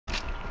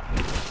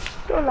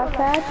la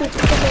tête,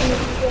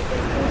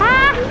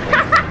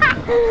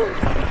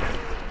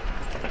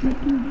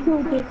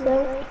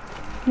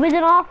 with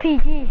an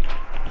RPG.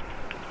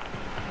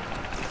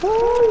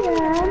 Oh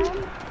yeah.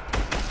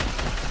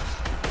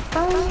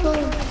 I'm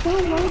going so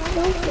much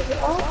to the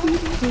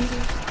RPG.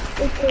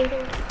 Okay.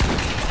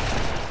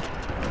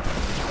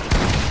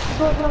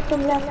 Got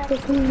nothing left to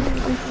do.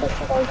 I'm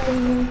sacrificing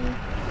me.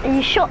 And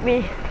you shot me.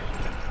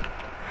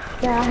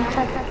 Yeah, I'm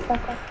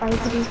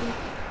sacrificing.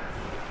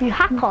 You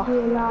hacker.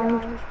 You're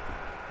alive.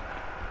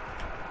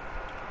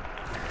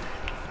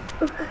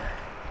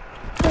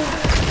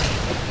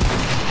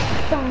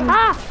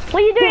 Ah!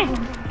 What are you doing?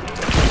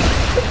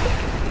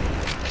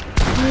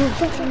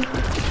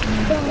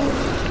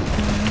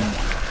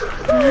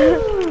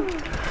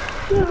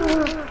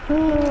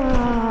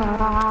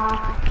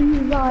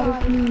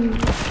 Revive me.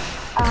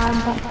 I'm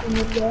back in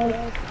the dead.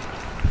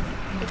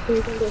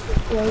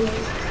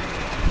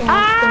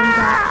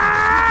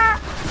 Ah!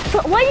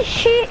 But why are you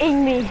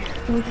shooting me?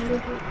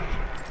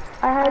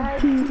 I had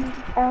to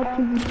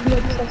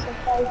blood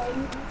sacrifice.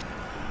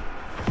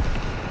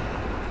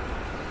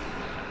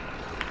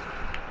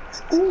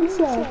 School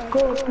said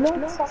go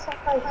blood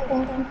sacrifice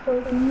only for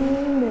the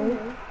new.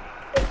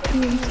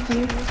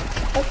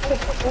 That's the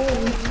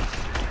point.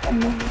 And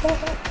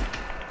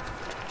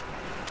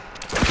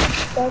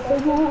that's the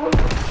rule.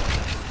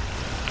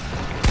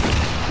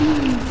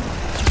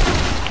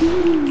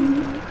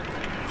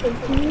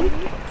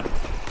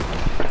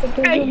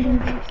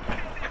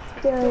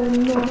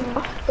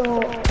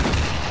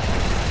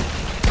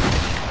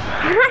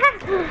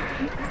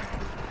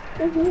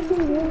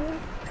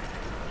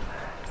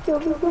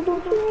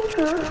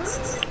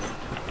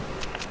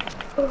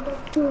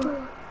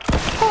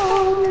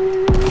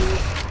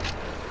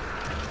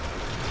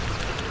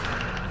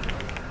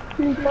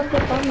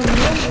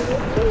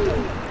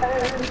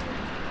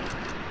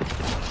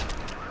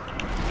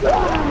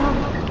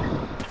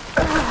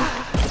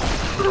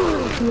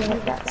 Yeah,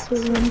 that's the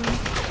one.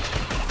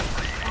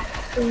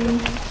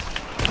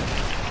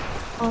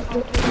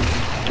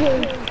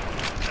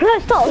 No,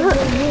 stop!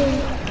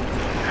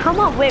 Come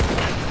on, whip!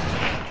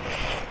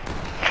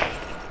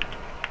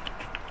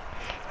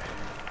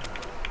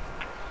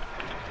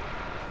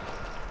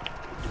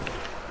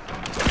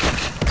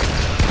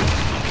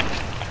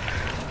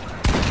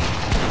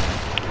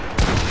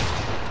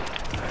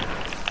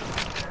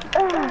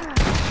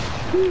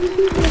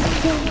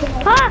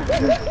 Ah!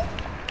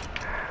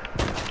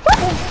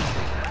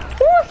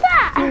 What's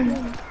that?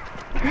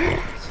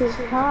 She's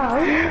how?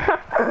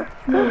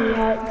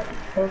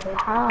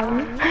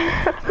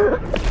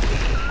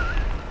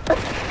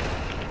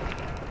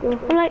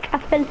 Like I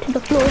fell to the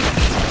floor.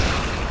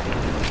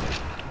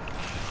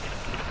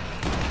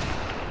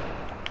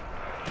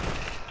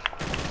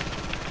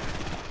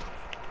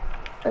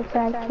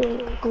 Okay,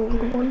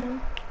 gold one.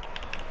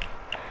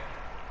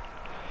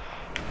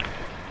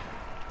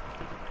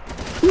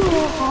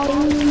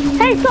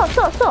 Hey, stop!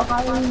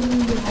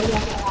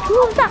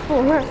 What was that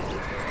for?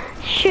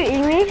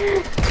 Shooting me?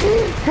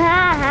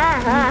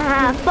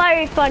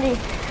 Very funny.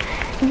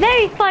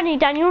 Very funny,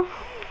 Daniel.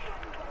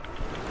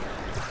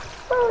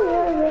 Oh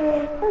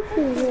yeah, that's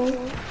easy.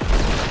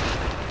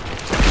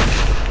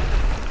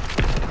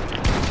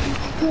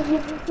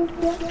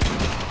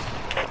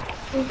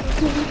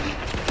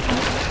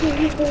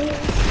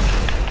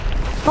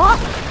 What?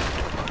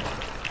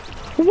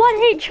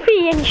 1 HP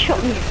and he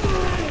shot me.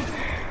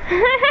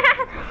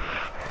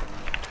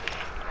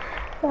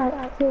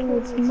 That thing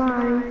is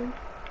mine.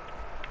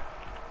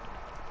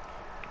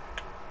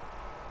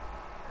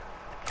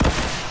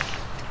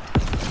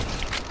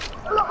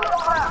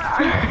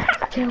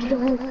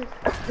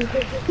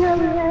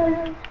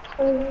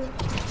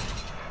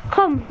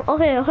 Come,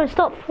 okay,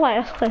 stop.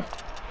 Wait, okay.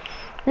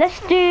 Let's.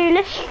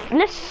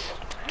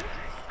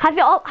 Have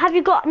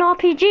you got an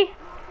RPG?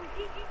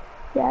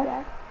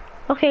 Yeah.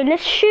 Okay,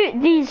 let's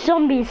shoot these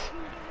zombies.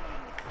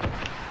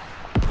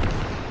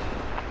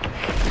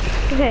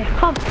 Okay,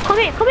 come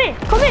here.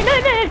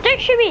 No, don't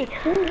shoot me.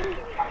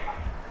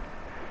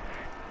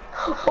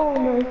 Oh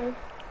no.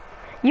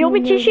 You want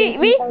me to shoot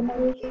me?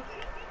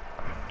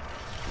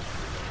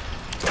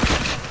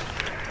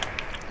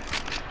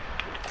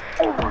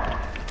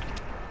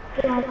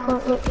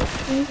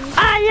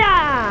 Ah,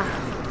 yeah!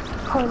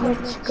 Oh,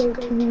 let's go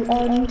to the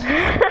end.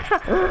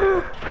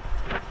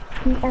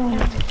 The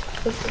end.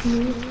 It's me.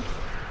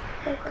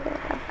 Okay,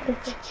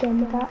 let's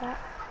jump back.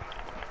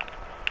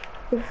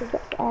 This is the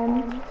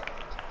end.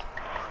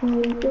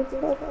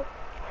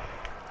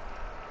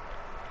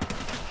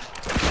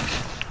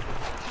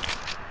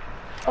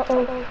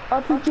 Uh-oh,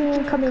 RPG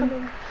incoming.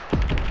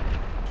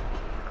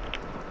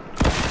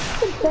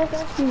 The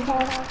best we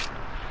have.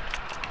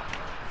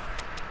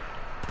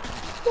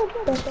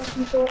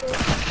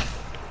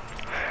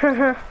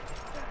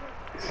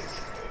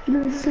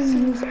 Listen,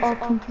 use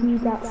RPG,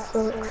 that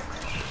sucks.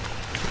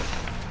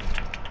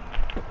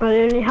 I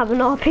only have an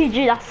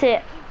RPG, that's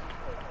it.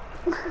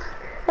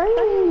 I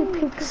need to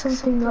pick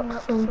something up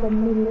from the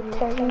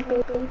military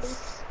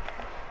base.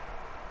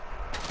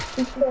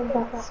 Instead of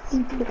that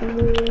stupid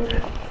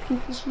word,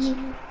 PG.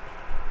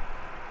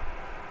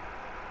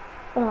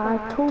 Oh, I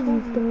told you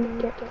don't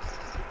get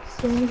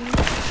silly.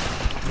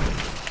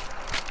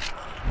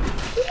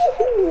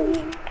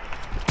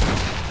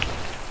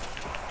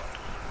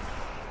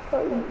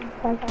 What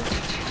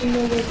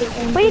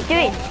are you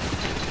doing?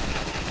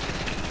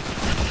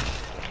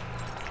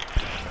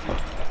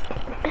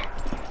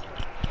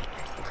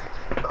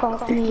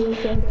 Copy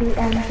the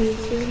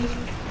ambition.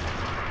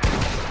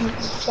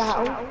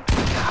 Shout.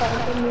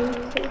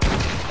 Carbonated.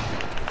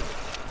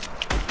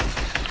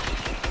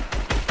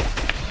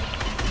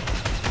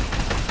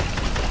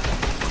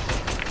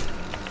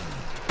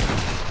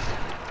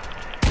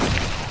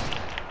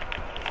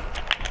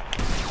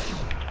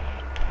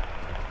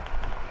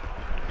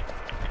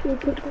 You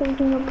could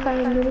thinking of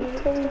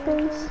paramilitary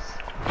base.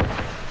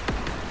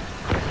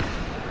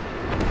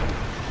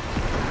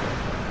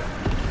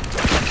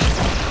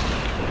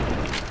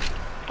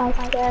 I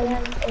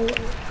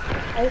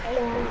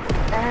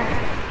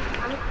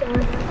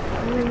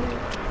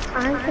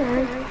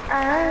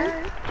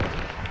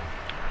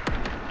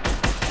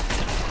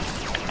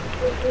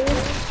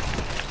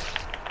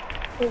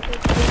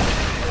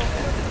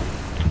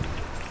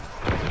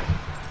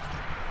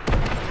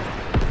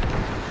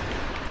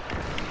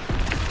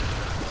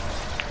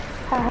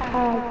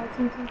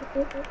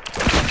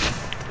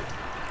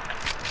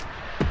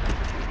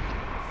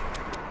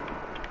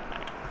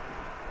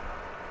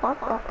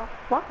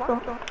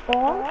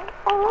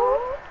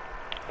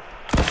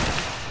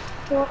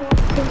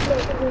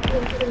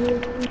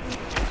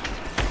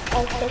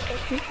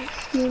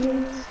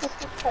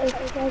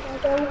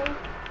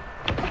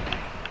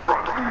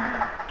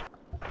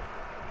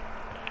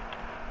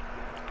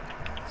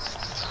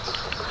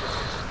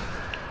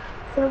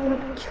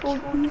Someone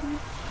killed me.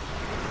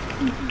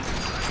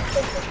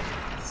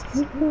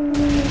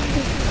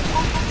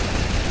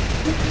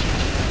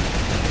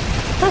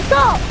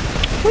 Stop!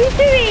 What are you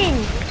doing?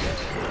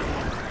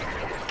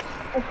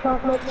 I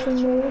can't let you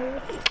know.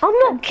 I'm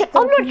not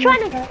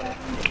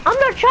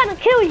trying to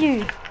kill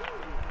you.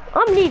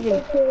 I'm leaving.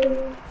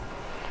 Okay.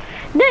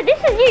 No, this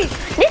is you.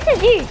 This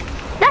is you.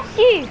 That's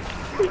you.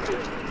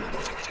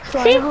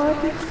 Try hard.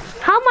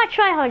 How am I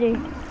tryharding?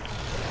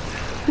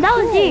 That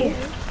was you.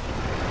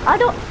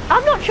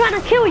 I'm not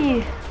trying to kill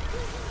you.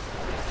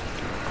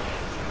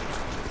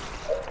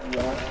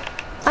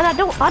 Yeah. And I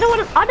don't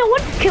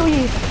want to kill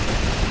you.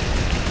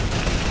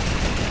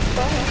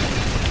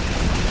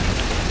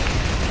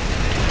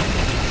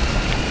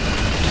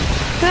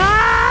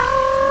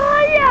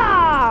 Ah,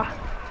 yeah.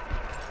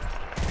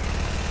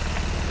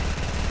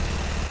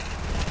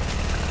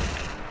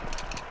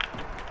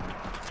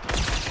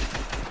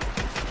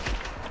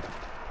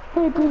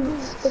 Hey,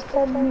 please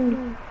defend me.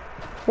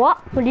 What?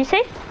 What did you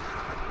say?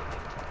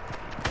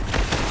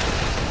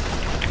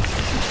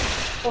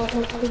 Or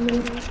help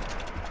me.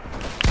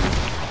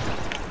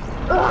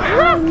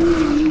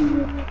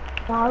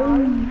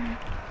 Sorry.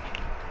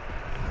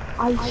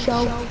 I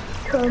shall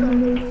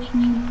terminate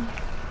you.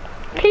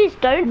 Please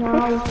don't.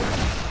 Now.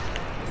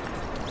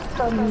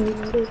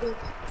 Terminated.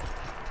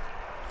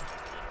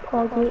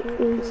 Target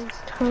is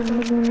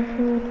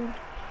terminated.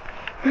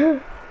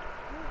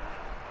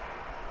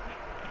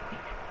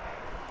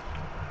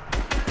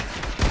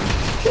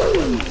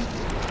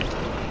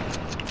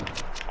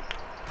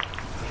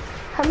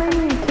 How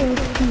many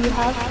kills do you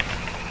have?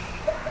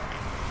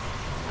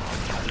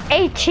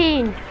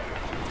 18.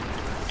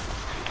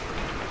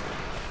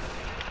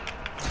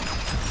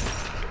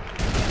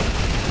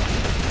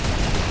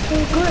 We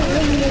got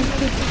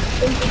eliminated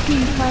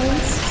 18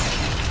 times.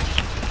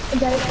 And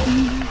that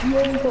you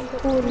only got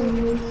 4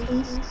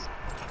 eliminations.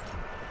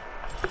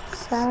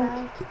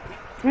 Sad.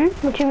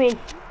 What do you mean?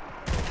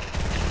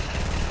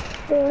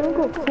 They only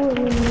got 4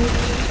 eliminations.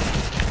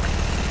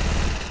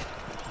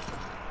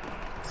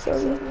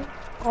 Sorry.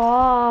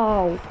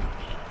 Oh.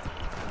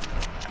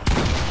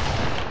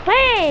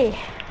 Hey!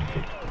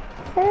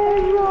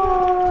 Hey,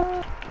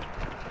 run!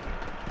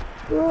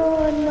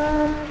 Run,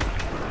 man!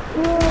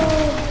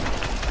 Run!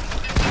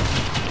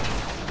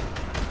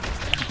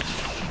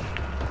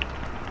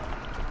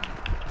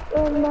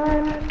 Oh,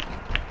 man!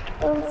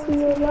 I'll see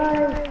you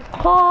alive!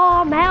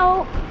 Come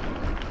help!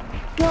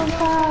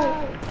 Jump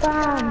out!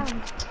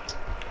 Bam!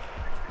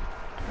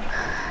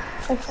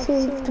 I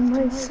saved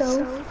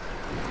myself.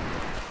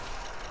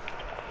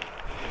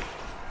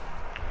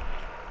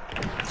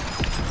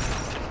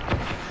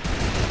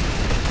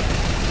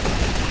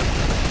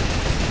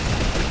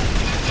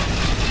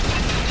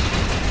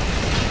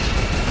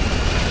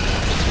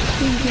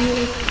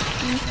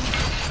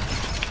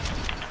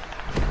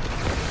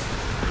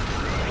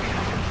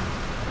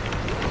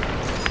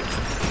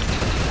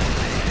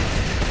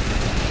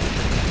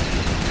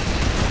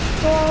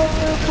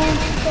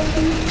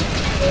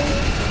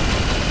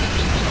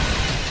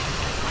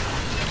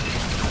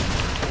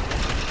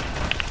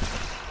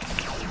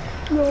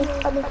 No,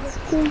 I'm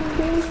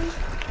escaping.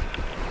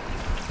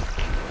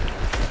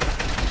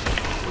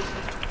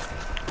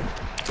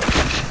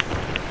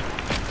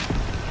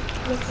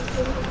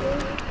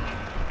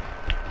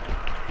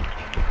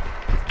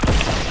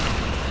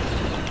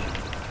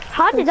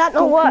 How did that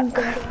not work?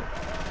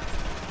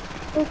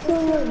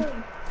 Okay,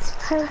 it's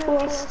time for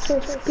us to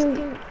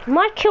escape.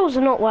 My kills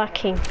are not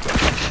working.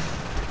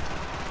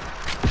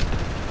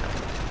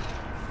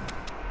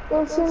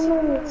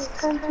 Okay, it's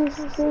time to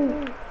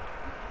escape.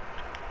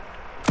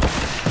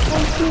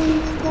 1, 2,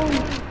 1.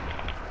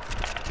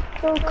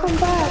 Oh, come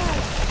back.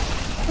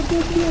 I'll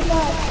give you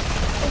back.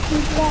 I'll give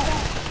you back.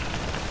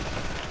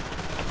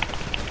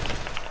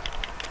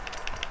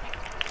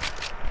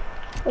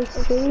 I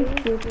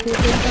saved you, people.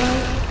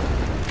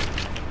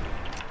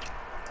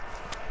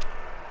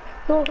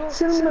 Oh,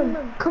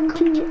 Cinnamon, come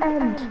to the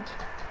end.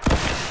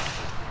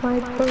 My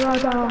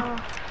brother.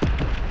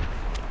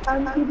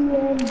 Come to the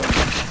end.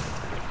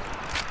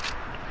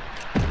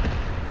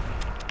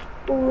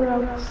 Or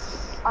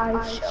else I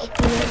shall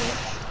be it.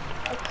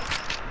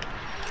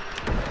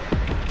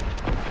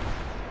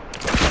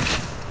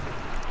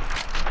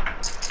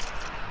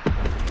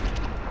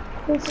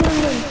 Hey,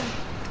 Cinnamon.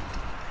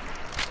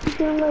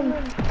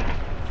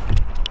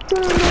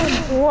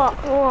 What?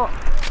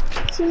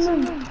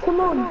 Cinnamon, come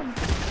on.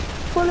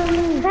 Follow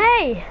me.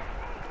 Hey!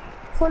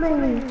 Follow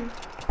me.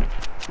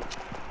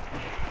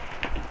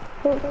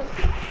 Oh.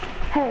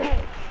 Hey.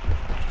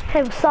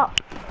 Hey, what's up?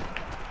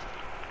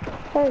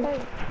 Hey.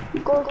 You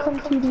gotta come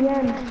to the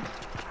end.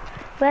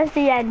 Where's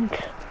the end?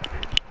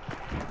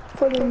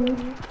 Follow me.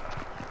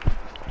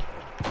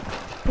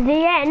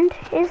 The end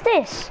is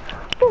this.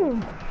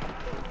 Boom.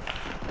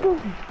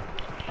 Boom.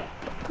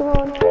 Come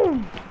on.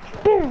 Boom.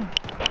 Boom.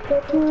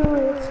 Get to the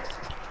lift.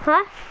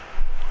 Huh?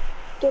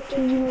 Get to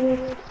the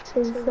lift,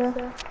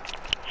 Caesar.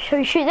 Shall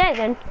we shoot there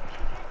then?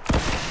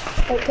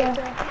 Okay.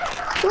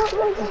 What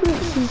makes you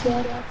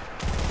Caesar?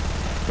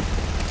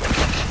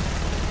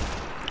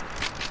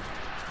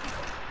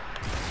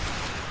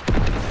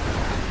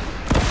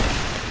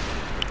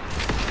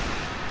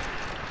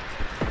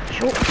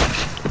 Sure.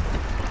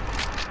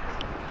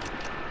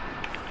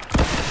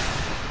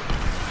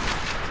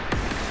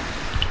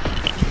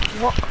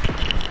 What?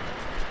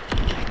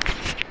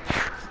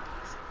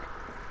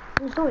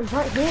 There's no one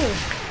right here.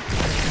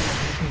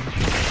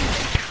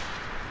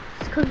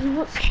 It's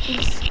because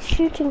he's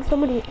shooting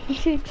somebody. He's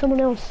shooting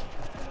someone else.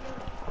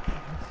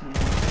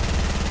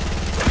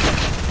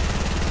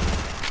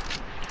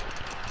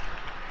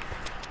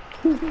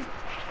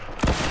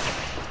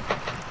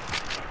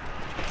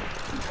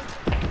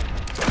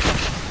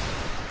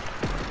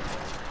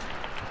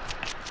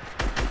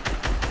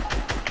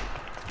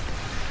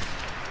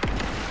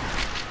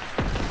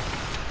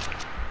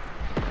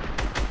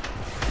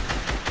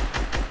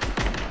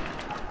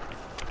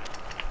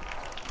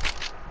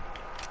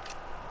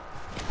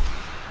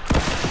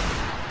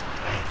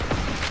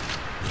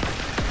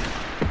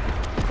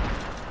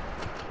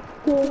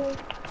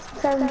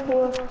 Time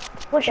for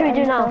What should we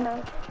do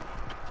now?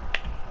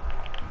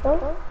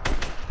 Oh?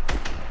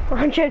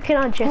 I'm joking.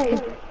 Hey.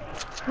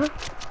 Huh?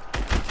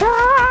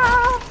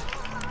 Ah!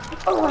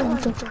 Oh, I'm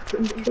so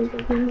fucking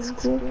joking in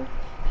school.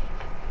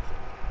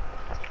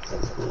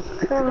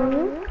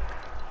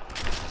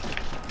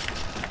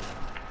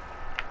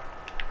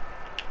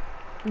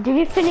 Did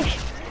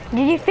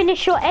you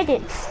finish your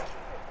edits?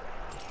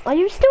 Are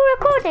you still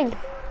recording?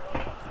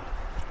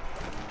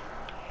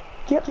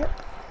 Yep.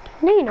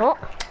 No, you're not.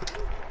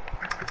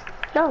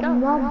 No,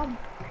 Mom.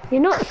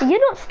 You're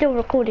not still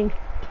recording.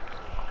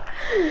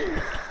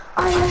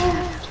 I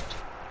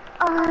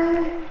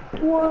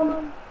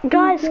want.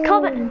 Guys,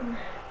 comment.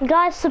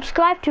 Guys,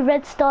 subscribe to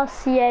Red Star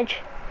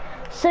Siege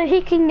so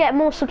he can get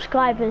more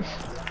subscribers.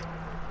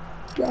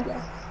 Yes.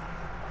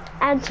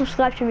 And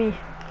subscribe to me.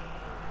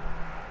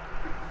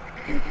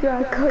 Yeah,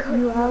 I cut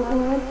you out,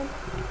 man.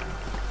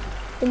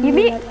 Did you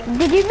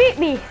mute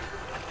me?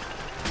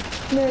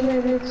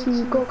 No, so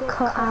you got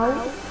cut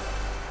out.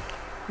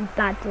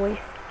 Bad boy.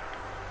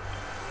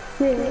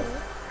 Yeah.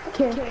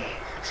 Okay.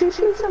 Should we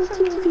play some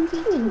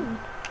TVT?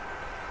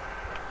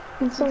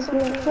 And something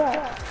like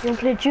that. You'll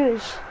play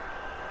duos.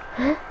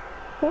 Huh?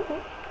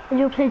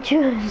 You'll play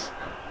duos.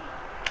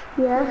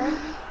 Yeah.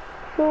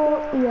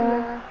 So,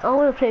 yeah. I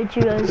want to play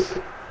duos.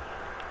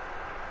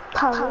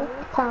 Pow.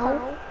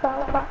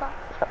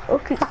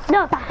 Okay.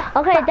 No.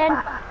 Okay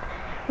then.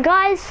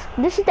 Guys,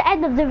 this is the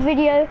end of the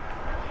video.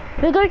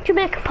 We're going to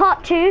make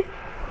part 2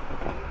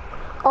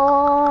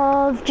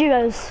 of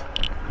duos.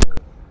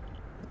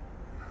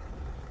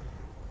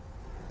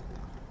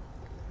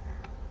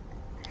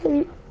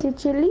 Hey,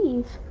 did you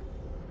leave?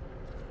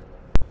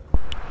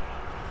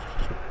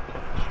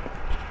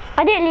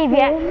 I didn't leave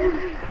yet.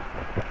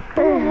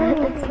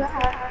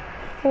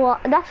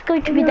 What? That's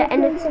going to be the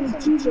end of.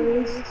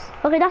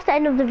 Okay, that's the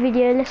end of the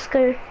video. Let's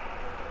go.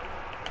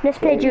 Let's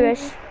play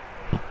duos.